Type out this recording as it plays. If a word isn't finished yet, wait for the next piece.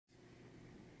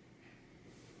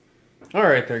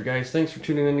Alright there guys, thanks for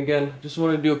tuning in again. Just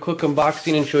wanted to do a quick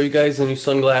unboxing and show you guys the new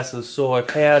sunglasses. So I've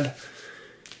had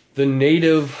the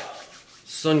Native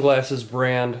sunglasses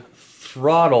brand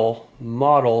Throttle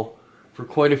model for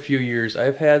quite a few years.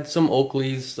 I've had some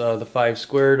Oakleys, the 5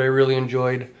 squared I really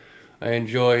enjoyed. I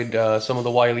enjoyed some of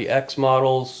the Wiley X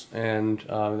models, and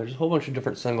there's a whole bunch of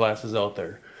different sunglasses out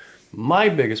there. My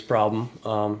biggest problem,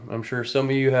 I'm sure some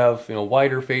of you have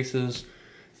wider faces,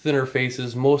 thinner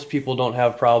faces. Most people don't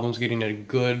have problems getting a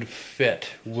good fit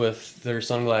with their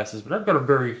sunglasses, but I've got a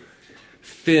very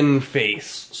thin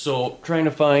face, so trying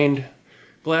to find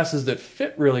glasses that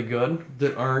fit really good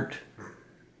that aren't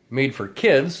made for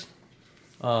kids,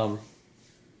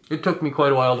 it took me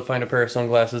quite a while to find a pair of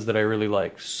sunglasses that I really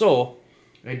liked. So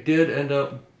I did end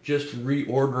up just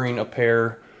reordering a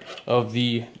pair of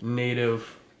the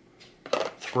Native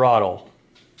Throttle.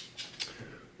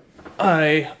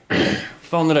 I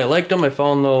found that I liked them. I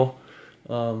found though,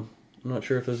 I'm not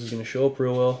sure if this is going to show up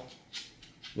real well,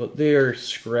 but they are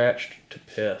scratched to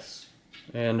piss.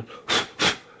 And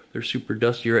they're super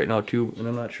dusty right now too, and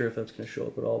I'm not sure if that's going to show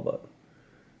up at all, but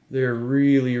they're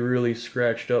really, really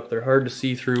scratched up. They're hard to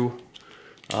see through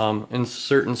in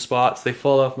certain spots. They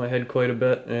fall off my head quite a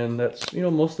bit, and that's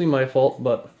mostly my fault,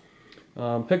 but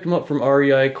picked them up from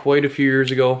REI quite a few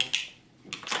years ago.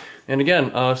 And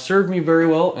again, served me very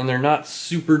well, and they're not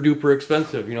super duper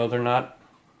expensive. They're not,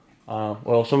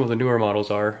 well, some of the newer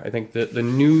models are. I think that the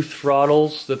new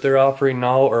throttles that they're offering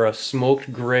now are a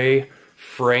smoked gray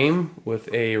frame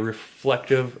with a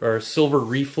reflective or silver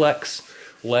reflex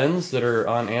lens that are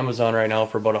on Amazon right now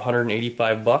for about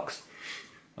 185 bucks.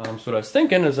 So what I was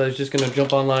thinking is I was just going to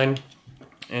jump online,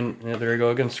 and there I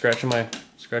go again, scratching my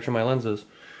lenses.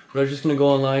 But I was just going to go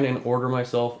online and order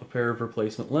myself a pair of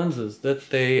replacement lenses that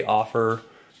they offer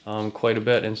quite a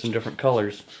bit in some different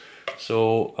colors.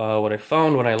 So what I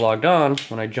found when I logged on,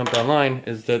 when I jumped online,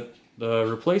 is that the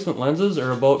replacement lenses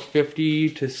are about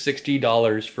 $50 to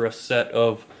 $60 for a set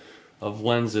of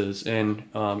lenses. And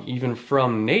even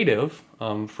from Native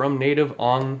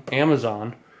on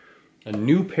Amazon, a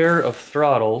new pair of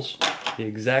throttles, the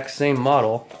exact same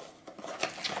model,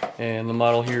 and the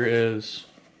model here is,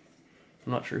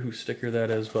 I'm not sure whose sticker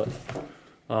that is, but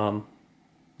the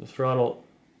throttle,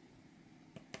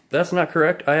 that's not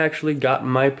correct. I actually got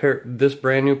this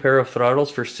brand new pair of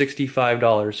throttles for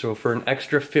 $65. So for an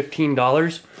extra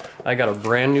 $15, I got a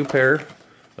brand new pair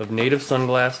of Native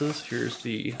sunglasses. Here's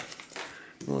the,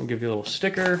 I'm going to give you a little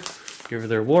sticker, give you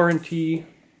their warranty,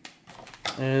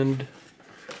 and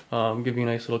give you a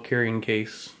nice little carrying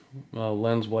case,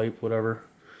 lens wipe, whatever.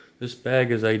 This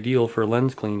bag is ideal for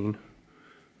lens cleaning.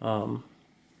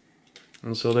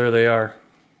 And so there they are.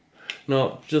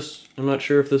 Now, I'm not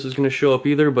sure if this is going to show up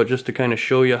either, but just to kind of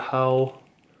show you how,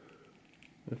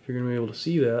 if you're going to be able to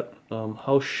see that,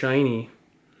 how shiny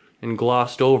and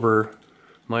glossed over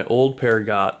my old pair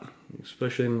got,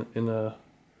 especially in the,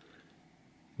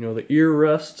 the ear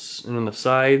rests and in the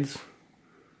sides.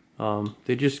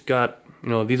 They just got,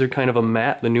 these are kind of a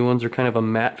matte, the new ones are kind of a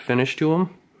matte finish to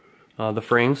them. The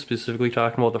frames, specifically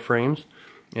talking about the frames.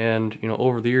 And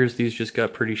over the years these just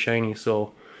got pretty shiny,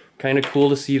 so kind of cool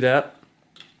to see that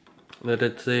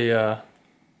it's a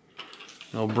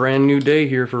brand new day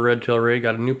here for Red Tail Ray.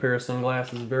 Got a new pair of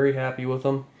sunglasses, very happy with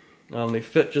them. They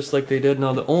fit just like they did.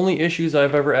 Now the only issues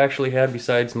I've ever actually had,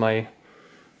 besides my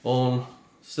own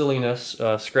silliness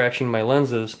scratching my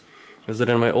lenses, is that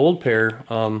in my old pair,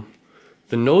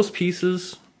 the nose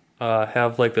pieces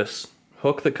have like this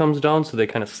hook that comes down, so they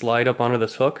kind of slide up onto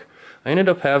this hook. I ended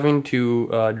up having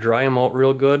to dry them out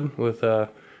real good with,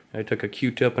 I took a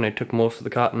Q-tip and I took most of the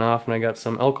cotton off, and I got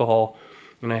some alcohol,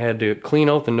 and I had to clean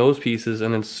out the nose pieces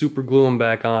and then super glue them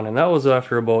back on. And that was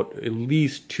after about at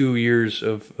least 2 years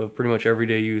of pretty much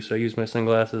everyday use. I used my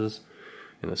sunglasses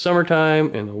in the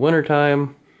summertime, in the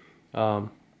wintertime. Part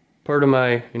of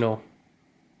my,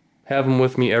 have them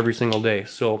with me every single day.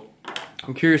 So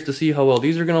I'm curious to see how well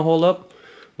these are going to hold up,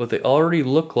 but they already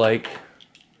look like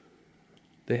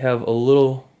they have a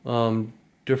little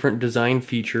different design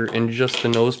feature in just the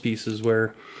nose pieces,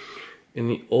 where in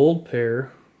the old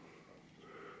pair,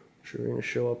 I'm sure we're going to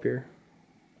show up here.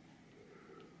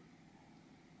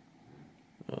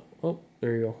 Oh,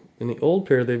 there you go. In the old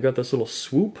pair, they've got this little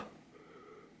swoop,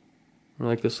 or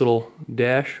like this little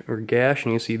dash or gash,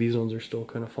 and you see these ones are still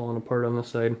kind of falling apart on this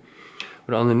side.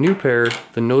 But on the new pair,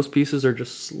 the nose pieces are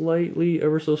just slightly,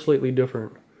 ever so slightly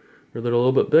different. They're a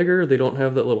little bit bigger, they don't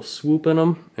have that little swoop in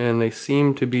them, and they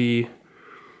seem to be,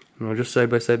 just side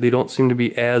by side, they don't seem to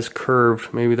be as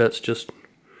curved. Maybe that's just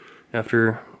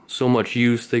after so much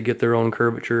use, they get their own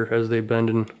curvature as they bend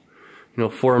and,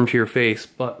 form to your face.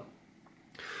 But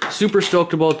super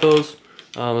stoked about those.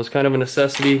 It's kind of a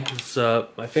necessity.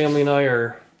 My family and I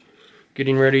are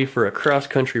getting ready for a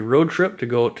cross-country road trip to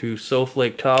go to South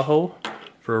Lake Tahoe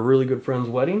for a really good friend's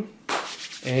wedding.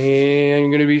 And I'm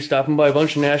going to be stopping by a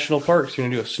bunch of national parks. Going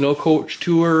to do a snow coach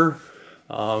tour.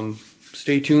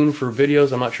 Stay tuned for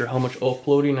videos. I'm not sure how much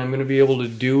uploading I'm going to be able to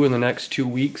do in the next 2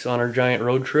 weeks on our giant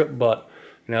road trip, but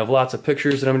I'm going to have lots of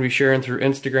pictures that I'm going to be sharing through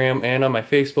Instagram and on my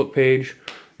Facebook page.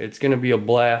 It's going to be a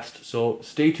blast, so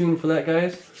stay tuned for that,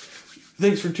 guys.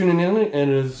 Thanks for tuning in,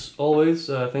 and as always,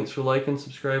 thanks for liking,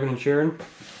 subscribing, and sharing.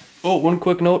 Oh, one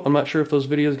quick note. I'm not sure if those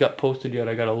videos got posted yet.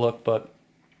 I got to look, but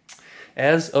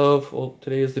as of, well,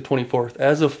 today is the 24th.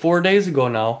 As of 4 days ago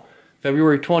now,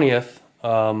 February 20th,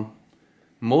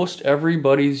 most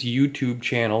everybody's YouTube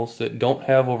channels that don't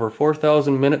have over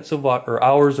 4,000 minutes of or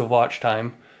hours of watch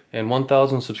time and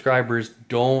 1,000 subscribers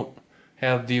don't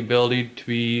have the ability to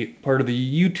be part of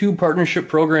the YouTube partnership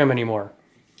program anymore.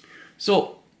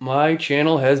 So my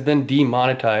channel has been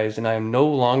demonetized and I am no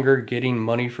longer getting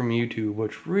money from YouTube,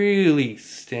 which really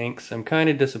stinks. I'm kind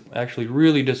of actually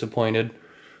really disappointed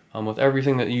with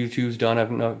everything that YouTube's done.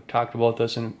 I've talked about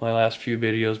this in my last few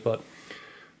videos, but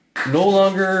no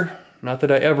longer, not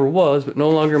that I ever was, but no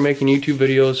longer making YouTube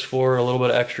videos for a little bit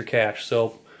of extra cash.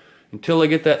 So until I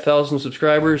get that 1,000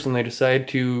 subscribers and they decide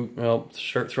to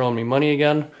start throwing me money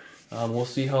again, we'll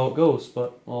see how it goes.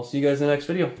 But I'll see you guys in the next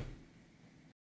video.